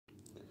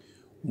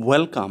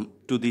Welcome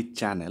to the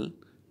channel.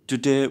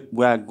 Today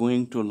we are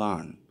going to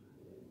learn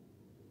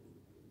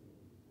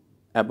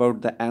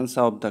about the answer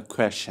of the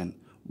question,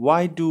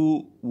 why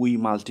do we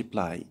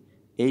multiply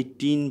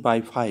 18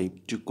 by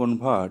 5 to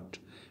convert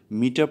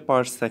meter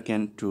per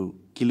second to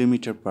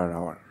kilometer per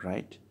hour,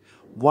 right?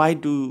 Why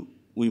do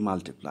we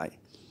multiply?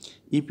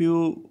 If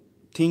you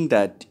think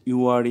that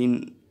you are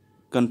in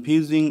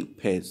confusing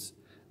phase,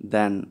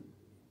 then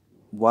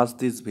watch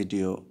this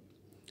video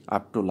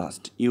up to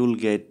last. You will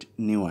get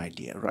new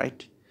idea,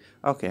 right?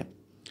 Okay.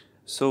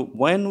 So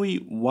when we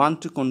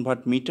want to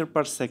convert meter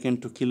per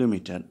second to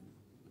kilometer,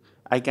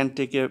 I can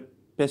take a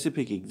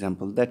specific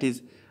example. That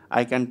is,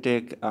 I can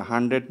take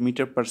 100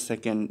 meter per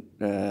second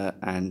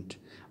and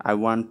I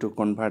want to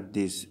convert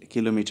this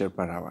kilometer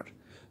per hour.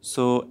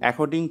 So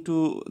according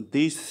to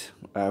this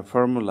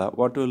formula,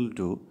 what we'll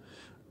do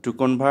to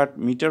convert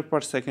meter per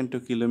second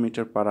to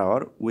kilometer per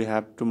hour, we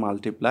have to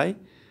multiply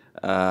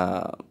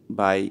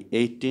by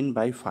 18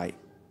 by 5.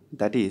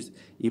 That is,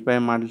 if I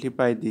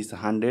multiply this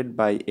 100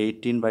 by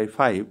 18 by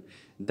 5,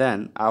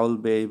 then I will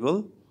be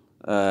able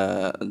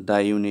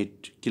the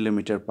unit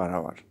kilometer per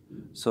hour.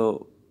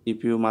 So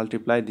if you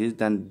multiply this,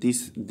 then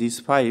this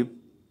 5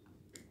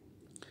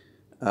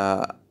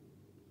 uh,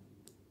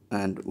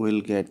 and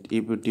we'll get,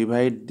 if you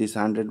divide this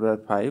 100 by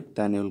 5,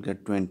 then you will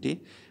get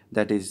 20.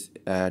 That is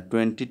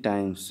 20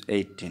 times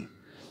 18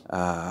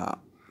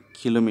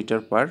 kilometer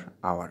per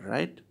hour,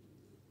 right?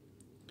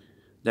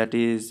 That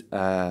is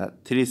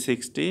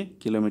 360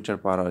 kilometer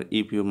per hour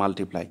if you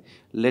multiply.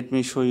 Let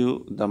me show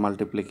you the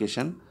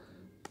multiplication.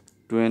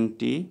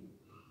 20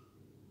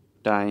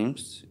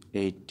 times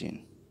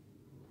 18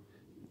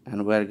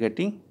 and we are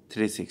getting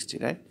 360,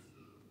 right?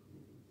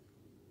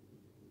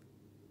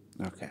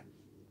 Okay.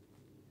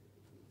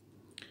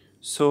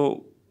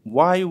 So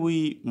why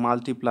we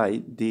multiply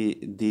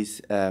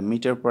this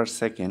meter per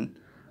second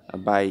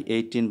by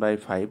 18 by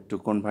 5 to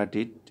convert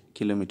it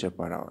kilometer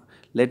per hour?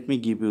 Let me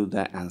give you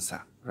the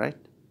answer, right?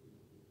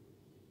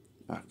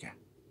 Okay.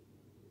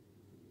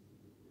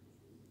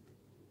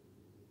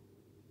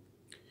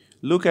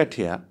 Look at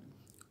here.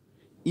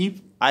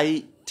 If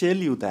I tell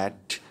you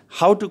that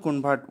how to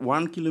convert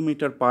 1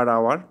 kilometer per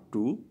hour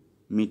to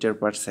meter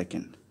per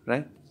second,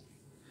 right?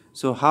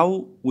 So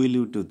how will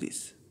you do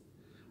this?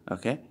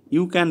 Okay,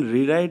 you can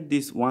rewrite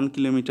this 1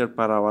 kilometer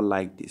per hour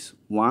like this: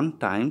 1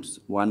 times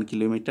 1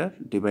 kilometer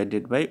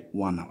divided by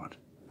 1 hour.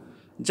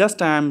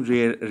 Just I am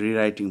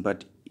rewriting,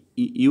 but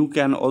you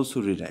can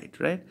also rewrite,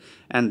 right?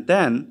 And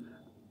then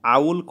I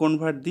will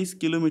convert this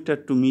kilometer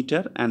to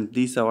meter and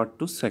this hour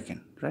to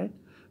second, right?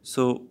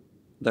 So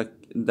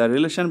the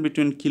relation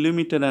between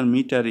kilometer and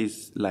meter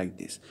is like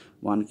this: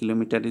 1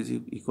 kilometer is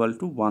equal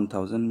to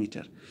 1000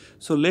 meter.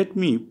 So let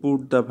me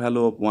put the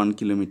value of 1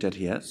 kilometer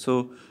here.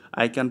 So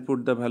I can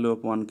put the value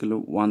of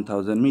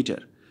 1000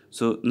 meter.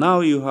 So now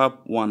you have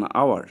 1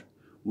 hour.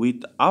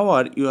 With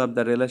hour, you have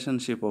the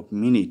relationship of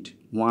minute.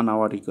 1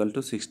 hour equal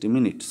to 60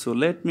 minutes. So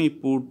let me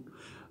put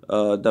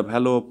the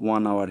value of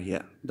 1 hour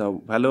here. The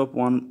value of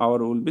 1 hour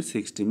will be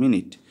 60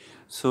 minutes.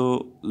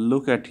 So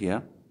look at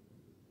here.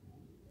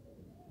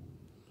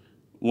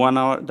 1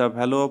 hour, the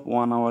value of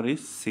 1 hour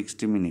is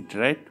 60 minutes,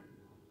 right?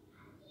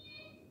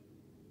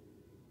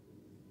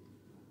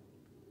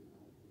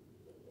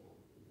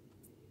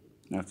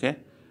 Okay.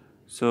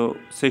 So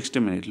 60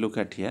 minutes, look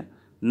at here.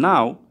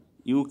 Now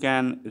you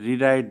can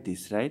rewrite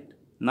this, right?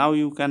 Now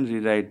you can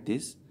rewrite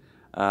this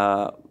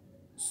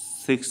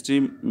 60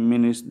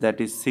 minutes,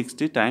 that is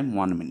 60 times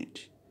 1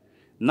 minute.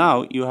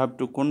 Now you have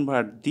to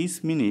convert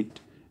this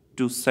minute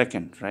to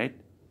second, right?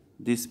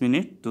 This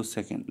minute to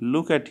second.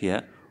 Look at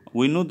here.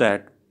 We know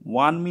that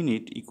 1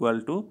 minute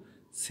equal to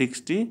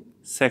 60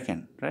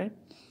 second, right?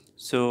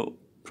 So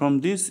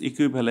from this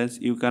equivalence,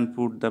 you can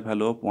put the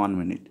value of 1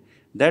 minute.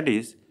 That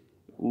is,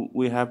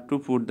 we have to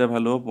put the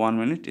value of 1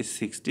 minute is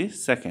 60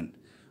 second.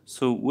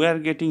 So we are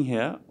getting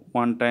here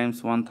 1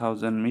 times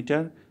 1000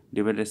 meter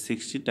divided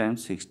 60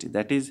 times 60.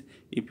 That is,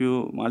 if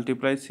you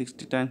multiply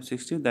 60 times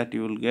 60, that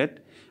you will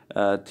get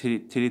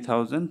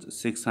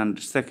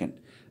 3600 second.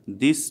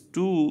 These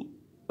two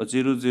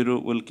 0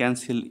 will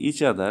cancel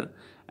each other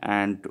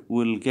and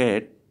will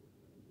get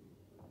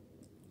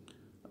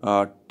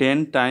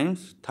 10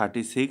 times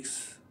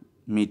 36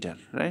 meter,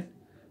 right?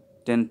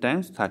 10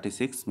 times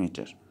 36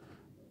 meter.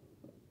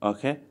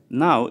 Okay,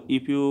 now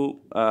if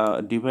you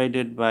divide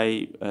it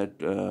by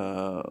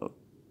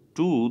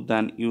 2,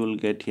 then you will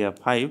get here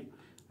 5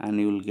 and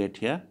you will get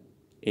here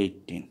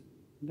 18,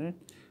 right?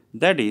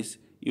 That is,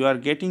 you are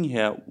getting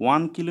here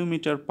 1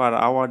 kilometer per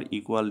hour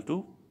equal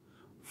to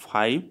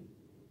 5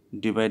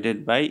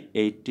 divided by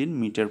 18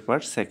 meter per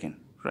second,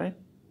 right?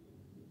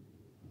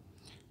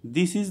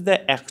 This is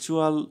the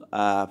actual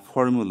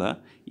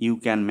formula you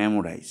can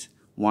memorize.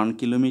 1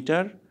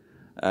 kilometer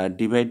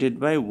divided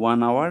by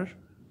 1 hour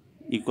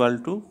equal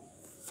to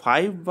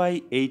 5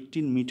 by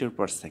 18 meter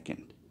per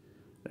second,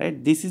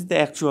 right? This is the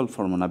actual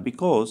formula,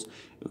 because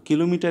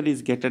kilometer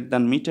is greater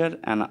than meter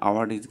and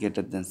hour is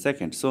greater than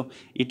second. So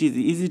it is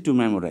easy to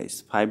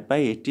memorize 5 by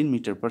 18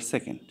 meter per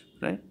second,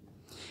 right?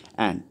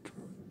 And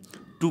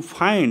To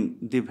find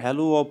the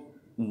value of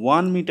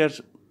 1 meter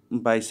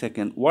by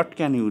second, what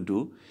can you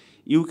do?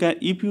 You can,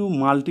 if you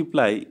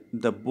multiply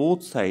the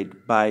both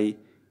side by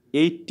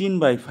 18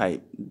 by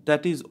 5,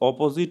 that is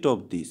opposite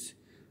of this.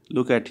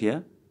 Look at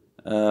here,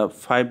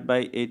 5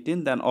 by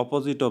 18, then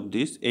opposite of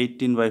this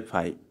 18 by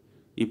 5.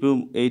 If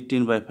you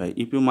 18 by 5,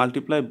 if you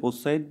multiply both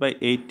sides by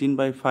 18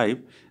 by 5,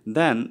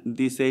 then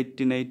this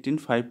 18 18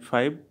 5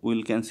 5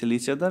 will cancel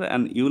each other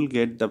and you will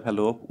get the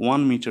value of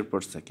 1 meter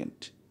per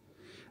second.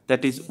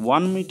 That is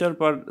 1 meter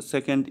per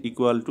second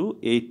equal to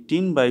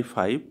 18 by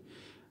 5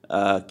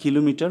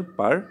 kilometer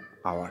per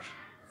hour.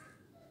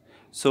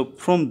 So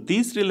from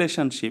this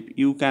relationship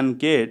you can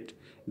get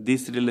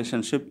this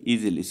relationship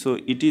easily. So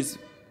it is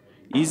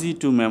easy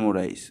to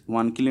memorize.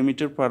 1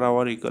 kilometer per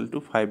hour equal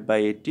to 5 by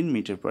 18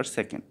 meter per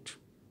second.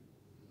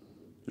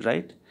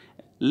 Right?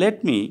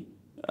 Let me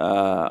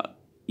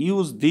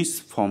use this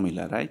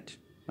formula, right?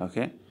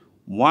 Okay.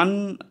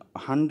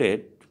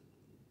 100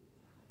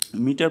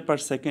 meter per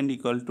second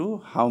equal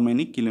to how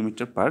many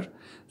kilometer per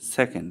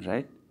second,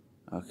 right?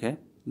 Okay,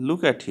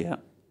 look at here.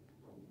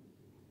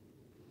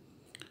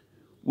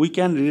 We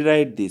can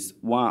rewrite this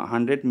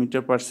 100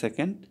 meter per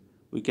second.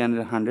 We can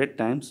 100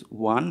 times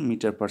 1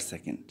 meter per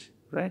second,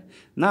 right?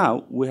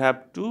 Now we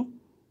have to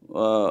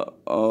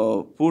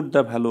put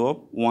the value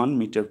of 1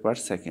 meter per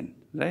second,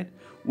 right?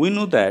 We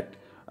know that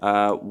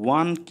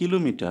 1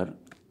 kilometer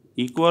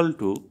equal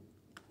to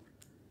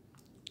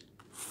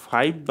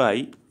 5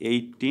 by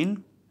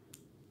 18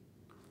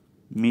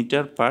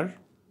 meter per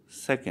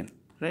second,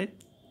 right?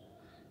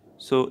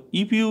 So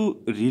if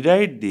you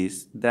rewrite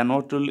this, then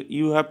what will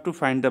you have to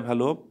find the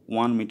value of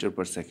 1 meter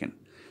per second.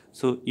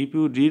 So if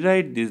you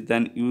rewrite this,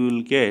 then you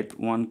will get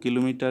 1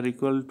 kilometer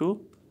equal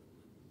to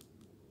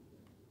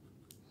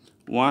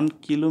 1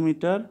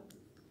 kilometer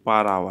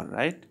per hour,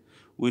 right?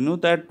 We know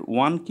that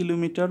 1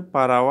 kilometer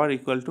per hour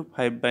equal to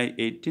 5 by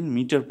 18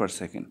 meter per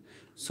second.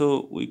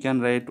 So we can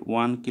write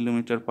 1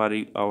 kilometer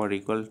per hour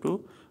equal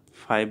to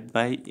 5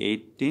 by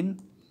 18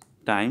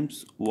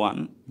 times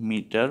 1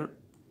 meter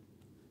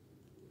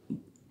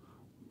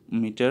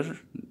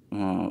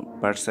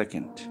per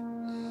second.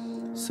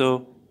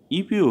 So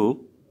if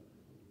you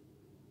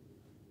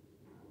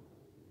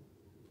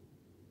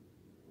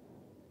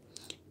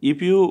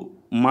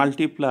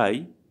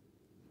multiply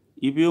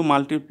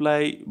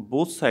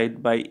both sides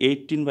by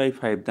 18 by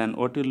 5, then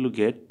what will you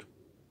get?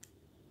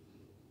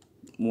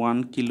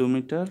 1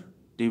 kilometer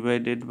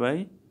divided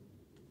by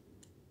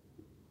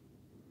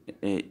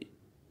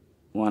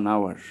 1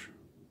 hour.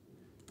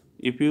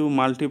 If you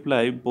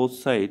multiply both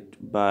sides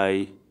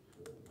by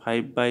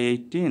 5 by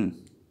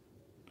 18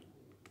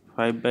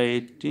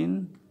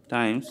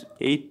 times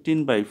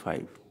 18 by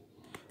 5.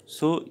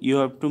 So you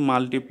have to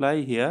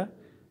multiply here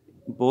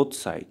both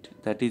sides.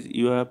 That is,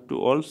 you have to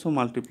also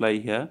multiply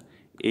here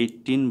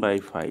 18 by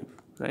 5,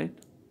 right?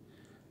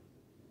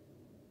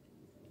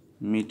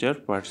 Meter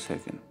per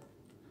second.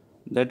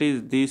 That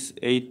is this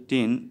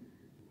 18,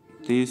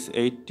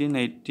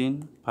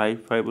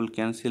 5 will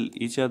cancel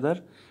each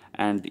other,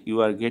 and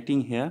you are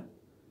getting here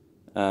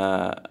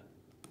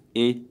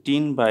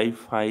 18 by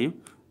 5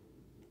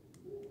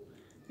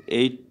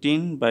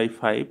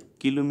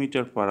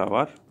 kilometer per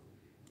hour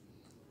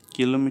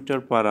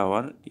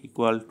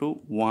equal to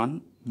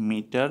 1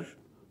 meter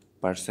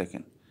per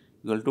second,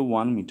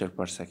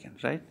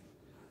 right?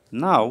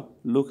 Now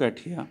look at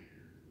here.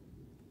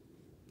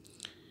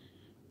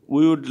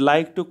 We would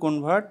like to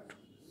convert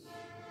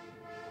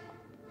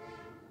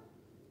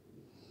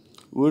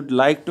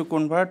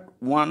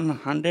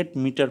 100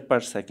 meter per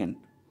second,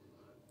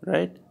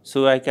 right?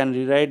 So I can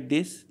rewrite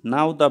this.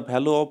 Now the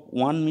value of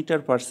 1 meter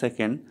per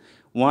second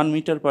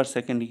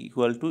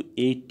equal to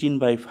 18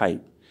 by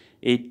 5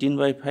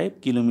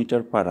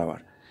 kilometer per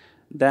hour.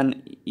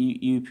 Then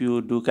if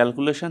you do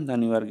calculation,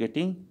 then you are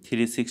getting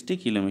 360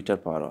 kilometer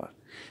per hour.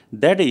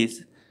 That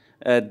is,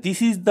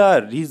 this is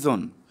the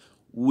reason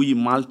we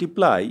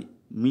multiply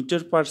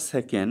meter per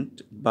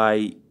second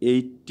by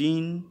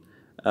 18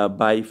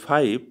 by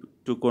 5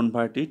 to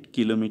convert it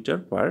kilometer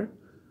per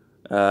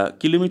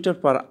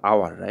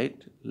hour,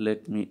 right?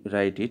 Let me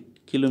write it,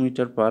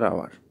 kilometer per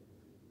hour.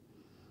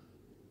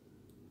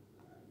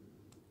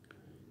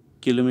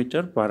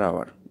 Kilometer per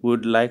hour. We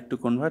would like to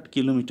convert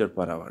kilometer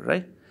per hour,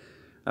 right?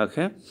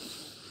 Okay.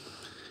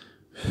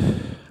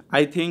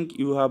 I think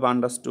you have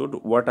understood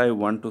what I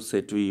want to say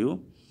to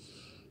you.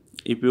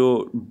 If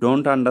you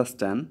don't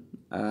understand,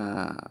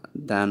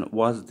 then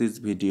watch this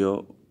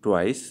video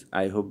twice.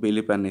 I hope,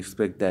 believe and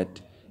expect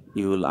that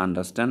you will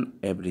understand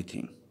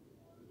everything.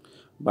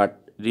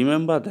 But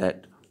remember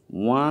that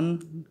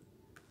 1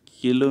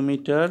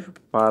 kilometer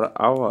per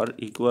hour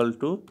equal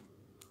to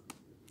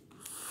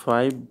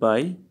 5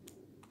 by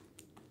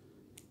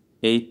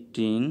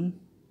 18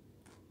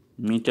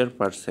 meter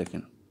per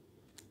second.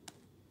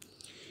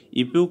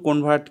 If you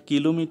convert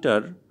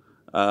kilometer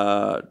per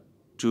hour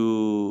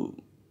to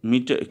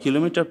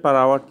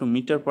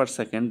meter per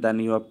second, then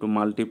you have to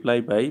multiply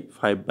by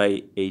 5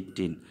 by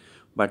 18.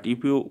 But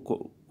if you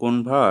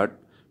convert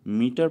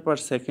meter per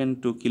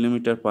second to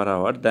kilometer per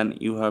hour, then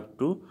you have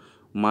to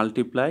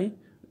multiply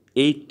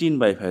 18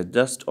 by 5,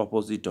 just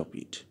opposite of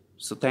it.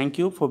 So thank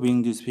you for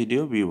viewing this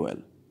video. Be well.